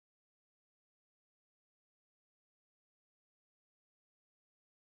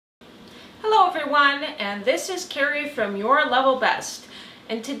Hello everyone, and this is Carrie from Your Level Best.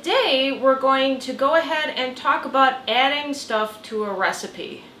 And today we're going to go ahead and talk about adding stuff to a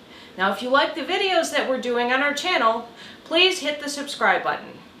recipe. Now if you like the videos that we're doing on our channel, please hit the subscribe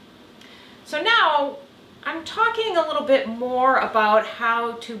button. So now I'm talking a little bit more about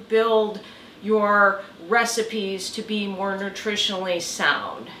how to build your recipes to be more nutritionally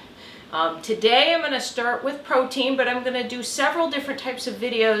sound. Today I'm going to start with protein, but I'm going to do several different types of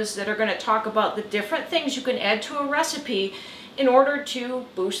videos that are going to talk about the different things you can add to a recipe in order to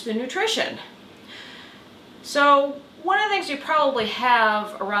boost the nutrition. So one of the things you probably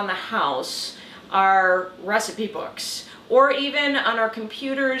have around the house are recipe books, or even on our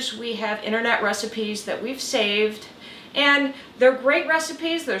computers we have internet recipes that we've saved, and they're great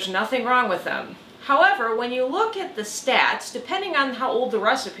recipes, there's nothing wrong with them. However, when you look at the stats, depending on how old the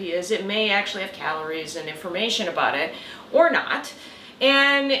recipe is, it may actually have calories and information about it or not.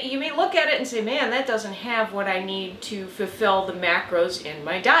 And you may look at it and say, man, that doesn't have what I need to fulfill the macros in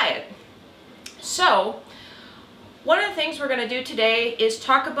my diet. So, one of the things we're going to do today is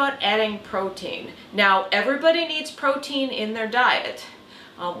talk about adding protein. Now, everybody needs protein in their diet.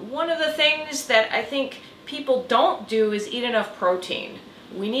 One of the things that I think people don't do is eat enough protein.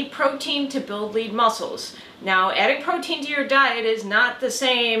 We need protein to build lean muscles. Now, adding protein to your diet is not the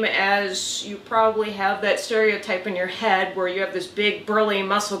same as you probably have that stereotype in your head where you have this big burly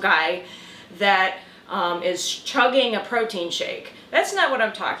muscle guy that is chugging a protein shake. That's not what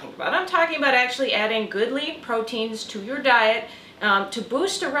I'm talking about. I'm talking about actually adding good lean proteins to your diet to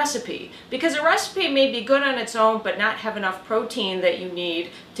boost a recipe. Because a recipe may be good on its own but not have enough protein that you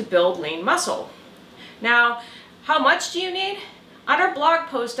need to build lean muscle. Now, how much do you need? On our blog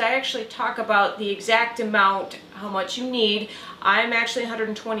post, I actually talk about the exact amount, how much you need. I'm actually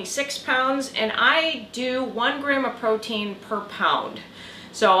 126 pounds, and I do 1 gram of protein per pound.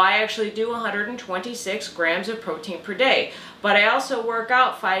 So I actually do 126 grams of protein per day. But I also work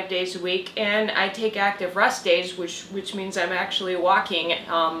out 5 days a week, and I take active rest days, which means I'm actually walking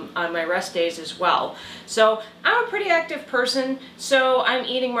on my rest days as well. So I'm a pretty active person, so I'm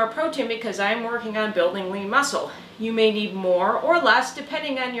eating more protein because I'm working on building lean muscle. You may need more or less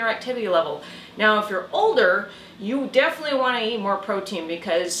depending on your activity level. Now if you're older, you definitely want to eat more protein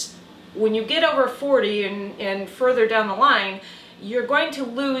because when you get over 40 and further down the line, you're going to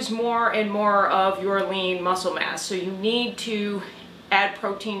lose more and more of your lean muscle mass. So you need to add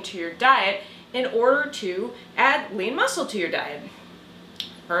protein to your diet in order to add lean muscle to your diet.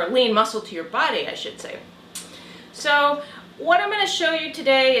 Or lean muscle to your body, I should say. So what I'm going to show you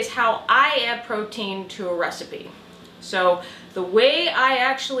today is how I add protein to a recipe. So the way I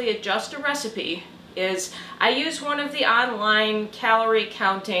actually adjust a recipe is I use one of the online calorie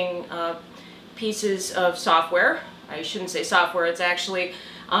counting pieces of software. I shouldn't say software, it's actually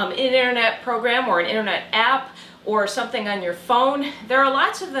an internet program or an internet app or something on your phone. There are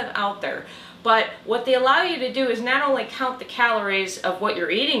lots of them out there. But what they allow you to do is not only count the calories of what you're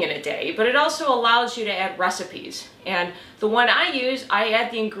eating in a day, but it also allows you to add recipes. And the one I use, I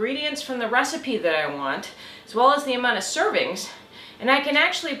add the ingredients from the recipe that I want, as well as the amount of servings. And I can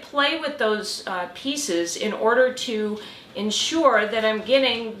actually play with those pieces in order to ensure that I'm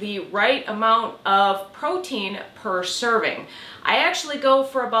getting the right amount of protein per serving. I actually go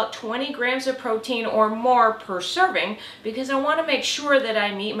for about 20 grams of protein or more per serving because I want to make sure that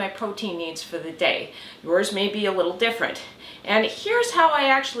I meet my protein needs for the day. Yours may be a little different. And here's how I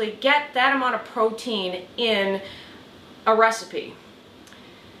actually get that amount of protein in a recipe.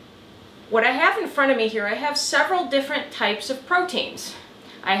 What I have in front of me here, I have several different types of proteins.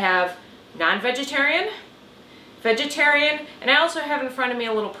 I have non-vegetarian, vegetarian, and I also have in front of me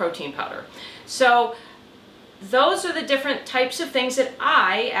a little protein powder. So those are the different types of things that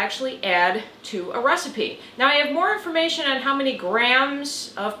I actually add to a recipe. Now I have more information on how many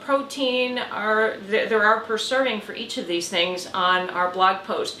grams of protein there are per serving for each of these things on our blog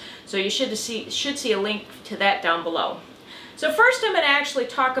post. So you should see a link to that down below. So first I'm going to actually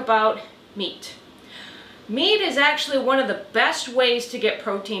talk about meat. Meat is actually one of the best ways to get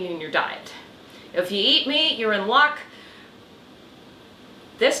protein in your diet. If you eat meat, you're in luck.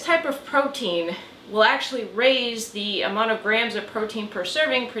 This type of protein will actually raise the amount of grams of protein per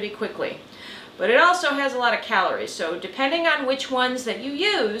serving pretty quickly. But it also has a lot of calories, so depending on which ones that you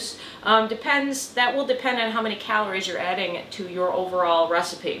use, that will depend on how many calories you're adding to your overall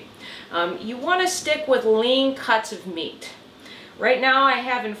recipe. You want to stick with lean cuts of meat. Right now I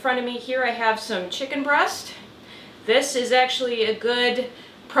have in front of me here, I have some chicken breast. This is actually a good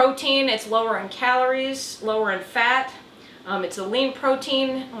protein. It's lower in calories, lower in fat. It's a lean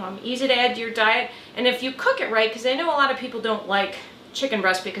protein, easy to add to your diet. And if you cook it right, because I know a lot of people don't like chicken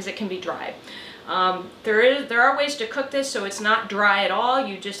breast because it can be dry. There are ways to cook this so it's not dry at all.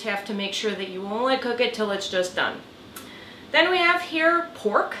 You just have to make sure that you only cook it till it's just done. Then we have here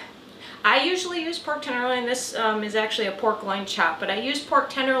pork. I usually use pork tenderloin. This is actually a pork loin chop, but I use pork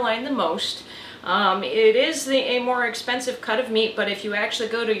tenderloin the most. It is a more expensive cut of meat, but if you actually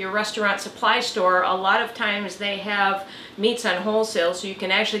go to your restaurant supply store, a lot of times they have meats on wholesale, so you can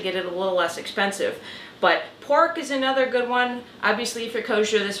actually get it a little less expensive. But pork is another good one. Obviously, if you're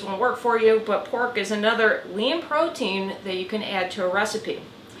kosher, this won't work for you, but pork is another lean protein that you can add to a recipe.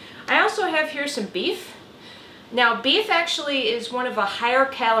 I also have here some beef. Now, beef actually is one of the higher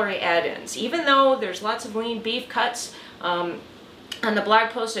calorie add-ins. Even though there's lots of lean beef cuts, on the blog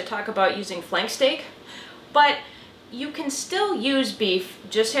post I talk about using flank steak, but you can still use beef.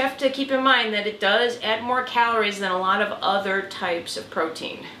 Just have to keep in mind that it does add more calories than a lot of other types of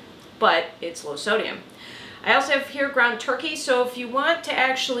protein, but it's low sodium. I also have here ground turkey, so if you want to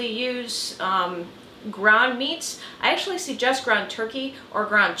actually use ground meats, I actually suggest ground turkey or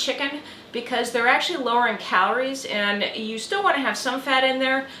ground chicken because they're actually lower in calories, and you still want to have some fat in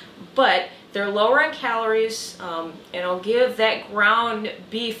there, but they're lower in calories, and it'll give that ground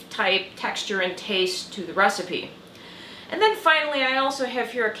beef type texture and taste to the recipe. And then finally, I also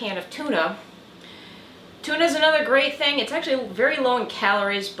have here a can of tuna. Tuna is another great thing. It's actually very low in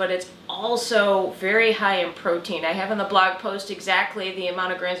calories, but it's also very high in protein. I have in the blog post exactly the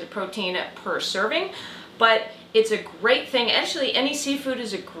amount of grams of protein per serving, but it's a great thing. Actually, any seafood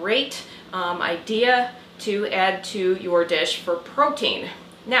is a great idea to add to your dish for protein.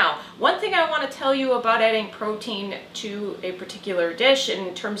 Now, one thing I want to tell you about adding protein to a particular dish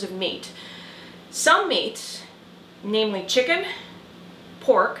in terms of meat. Some meats, namely chicken,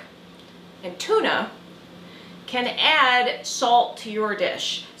 pork, and tuna, can add salt to your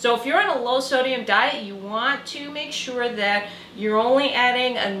dish. So if you're on a low sodium diet, you want to make sure that you're only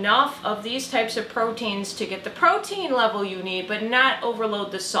adding enough of these types of proteins to get the protein level you need, but not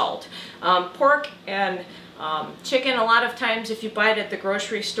overload the salt. Pork and chicken, a lot of times if you buy it at the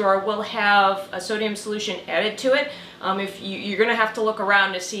grocery store, will have a sodium solution added to it. You're going to have to look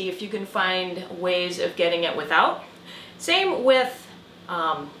around to see if you can find ways of getting it without. Same with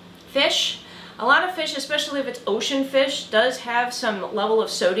fish. A lot of fish, especially if it's ocean fish, does have some level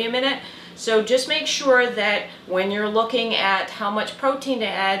of sodium in it. So just make sure that when you're looking at how much protein to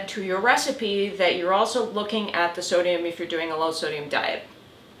add to your recipe, that you're also looking at the sodium if you're doing a low sodium diet.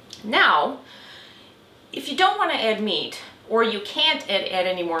 Now, if you don't want to add meat, or you can't add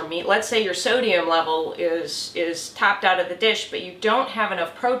any more meat, let's say your sodium level is topped out of the dish, but you don't have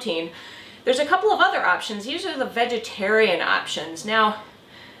enough protein, there's a couple of other options. These are the vegetarian options. Now,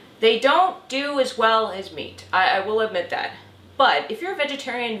 they don't do as well as meat, I will admit that. But if you're a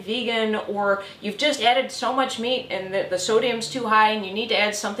vegetarian, vegan, or you've just added so much meat and the sodium's too high and you need to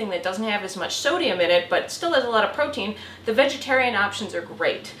add something that doesn't have as much sodium in it but still has a lot of protein, the vegetarian options are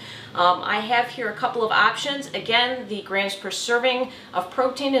great. I have here a couple of options. Again, the grams per serving of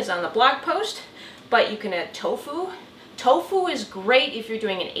protein is on the blog post, but you can add tofu. Tofu is great if you're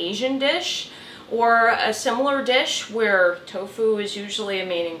doing an Asian dish or a similar dish where tofu is usually a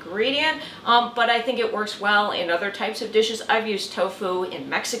main ingredient, but I think it works well in other types of dishes. I've used tofu in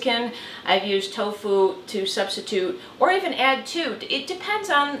Mexican. I've used tofu to substitute or even add to. It depends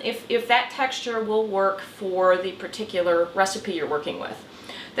on if that texture will work for the particular recipe you're working with.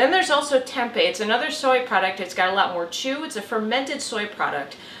 Then there's also tempeh. It's another soy product. It's got a lot more chew. It's a fermented soy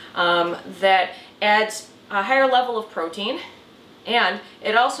product that adds a higher level of protein, and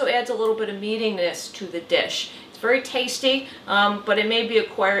it also adds a little bit of meatiness to the dish. It's very tasty, but it may be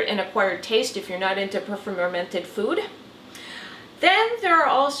an acquired taste if you're not into fermented food. Then there are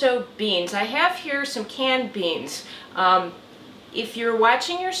also beans. I have here some canned beans. If you're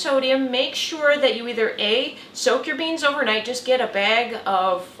watching your sodium, make sure that you either A, soak your beans overnight, just get a bag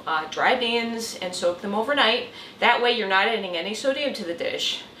of dry beans and soak them overnight. That way you're not adding any sodium to the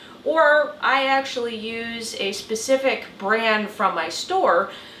dish. Or I actually use a specific brand from my store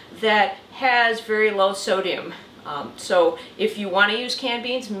that has very low sodium. So if you want to use canned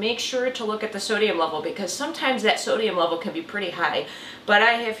beans, make sure to look at the sodium level because sometimes that sodium level can be pretty high. But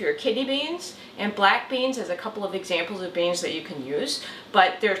I have here kidney beans and black beans as a couple of examples of beans that you can use.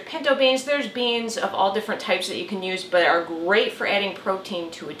 But there's pinto beans, there's beans of all different types that you can use but are great for adding protein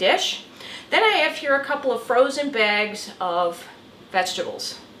to a dish. Then I have here a couple of frozen bags of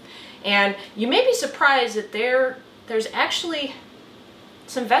vegetables. And you may be surprised that there's actually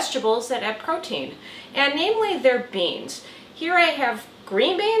some vegetables that add protein, and namely they're beans. Here I have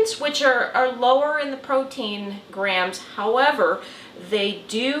green beans, which are lower in the protein grams. However, they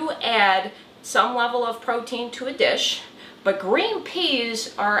do add some level of protein to a dish, But green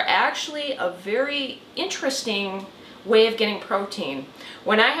peas are actually a very interesting way of getting protein.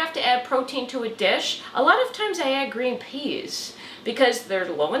 When I have to add protein to a dish, a lot of times I add green peas because they're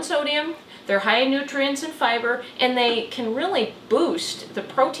low in sodium, they're high in nutrients and fiber, and they can really boost the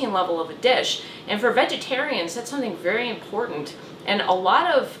protein level of a dish. And for vegetarians, that's something very important. And a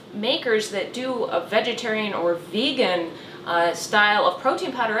lot of makers that do a vegetarian or vegan style of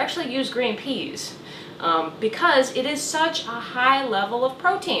protein powder actually use green peas because it is such a high level of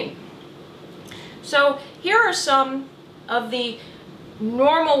protein. So here are some of the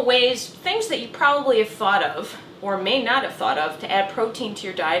normal ways, things that you probably have thought of or may not have thought of to add protein to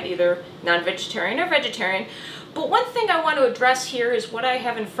your diet, either non-vegetarian or vegetarian. But one thing I want to address here is what I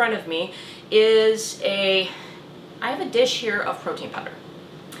have in front of me is I have a dish here of protein powder.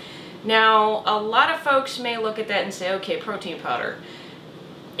 Now, a lot of folks may look at that and say, okay, protein powder,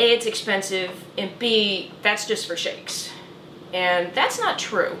 A, it's expensive, and B, that's just for shakes. And that's not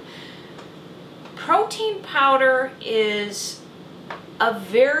true. Protein powder is a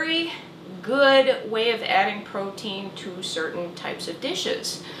very good way of adding protein to certain types of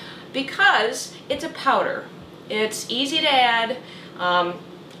dishes because it's a powder. It's easy to add.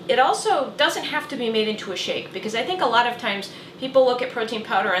 It also doesn't have to be made into a shake because I think a lot of times people look at protein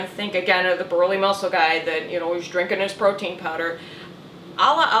powder and think again of the burly muscle guy that, you know, is drinking his protein powder.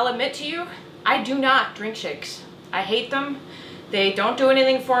 I'll admit to you, I do not drink shakes. I hate them. They don't do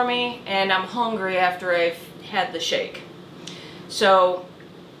anything for me, and I'm hungry after I've had the shake. So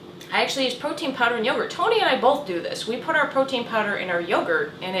I actually use protein powder in yogurt. Tony and I both do this. We put our protein powder in our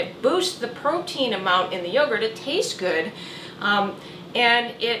yogurt, and it boosts the protein amount in the yogurt. It tastes good, and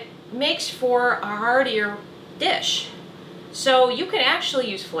it makes for a heartier dish. So you can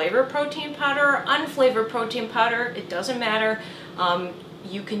actually use flavored protein powder, unflavored protein powder. It doesn't matter.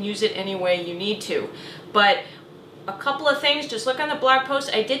 You can use it any way you need to. But a couple of things, just look on the blog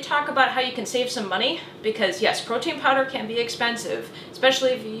post. I did talk about how you can save some money because yes, protein powder can be expensive, especially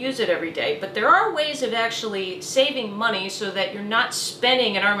if you use it every day. But there are ways of actually saving money so that you're not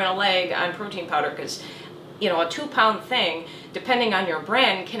spending an arm and a leg on protein powder because, you know, a 2-pound thing, depending on your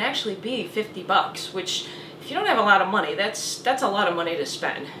brand, can actually be 50 bucks, which if you don't have a lot of money, that's a lot of money to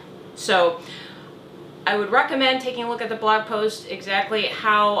spend. So I would recommend taking a look at the blog post exactly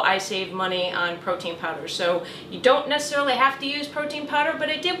how I save money on protein powder. So you don't necessarily have to use protein powder, but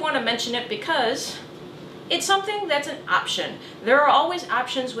I did want to mention it because it's something that's an option. There are always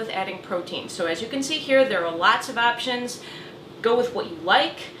options with adding protein. So as you can see here, there are lots of options. Go with what you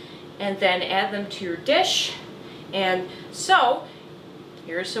like and then add them to your dish. And so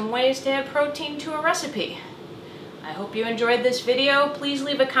here are some ways to add protein to a recipe. I hope you enjoyed this video. Please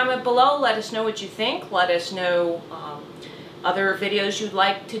leave a comment below. Let us know what you think. Let us know other videos you'd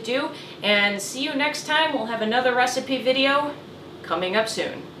like to do. And see you next time. We'll have another recipe video coming up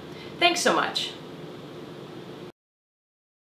soon. Thanks so much.